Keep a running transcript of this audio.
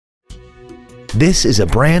This is a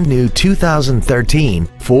brand new 2013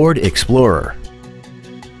 Ford Explorer.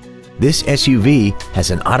 This SUV has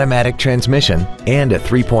an automatic transmission and a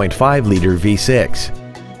 3.5-liter V6.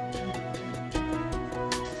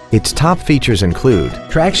 Its top features include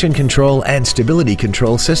traction control and stability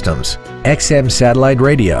control systems, XM satellite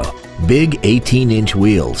radio, big 18-inch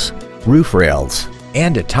wheels, roof rails,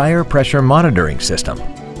 and a tire pressure monitoring system.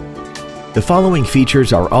 The following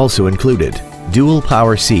features are also included: dual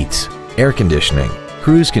power seats, air conditioning,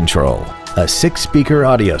 cruise control, a 6-speaker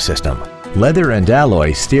audio system, leather and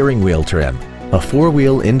alloy steering wheel trim, a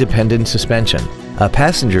 4-wheel independent suspension, a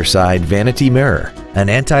passenger side vanity mirror, an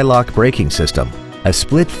anti-lock braking system, a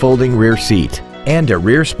split folding rear seat, and a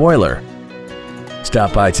rear spoiler.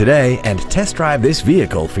 Stop by today and test drive this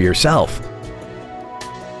vehicle for yourself.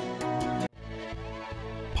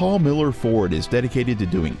 Paul Miller Ford is dedicated to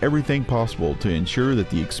doing everything possible to ensure that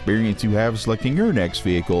the experience you have selecting your next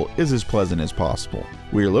vehicle is as pleasant as possible.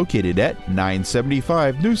 We are located at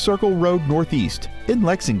 975 New Circle Road Northeast in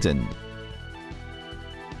Lexington.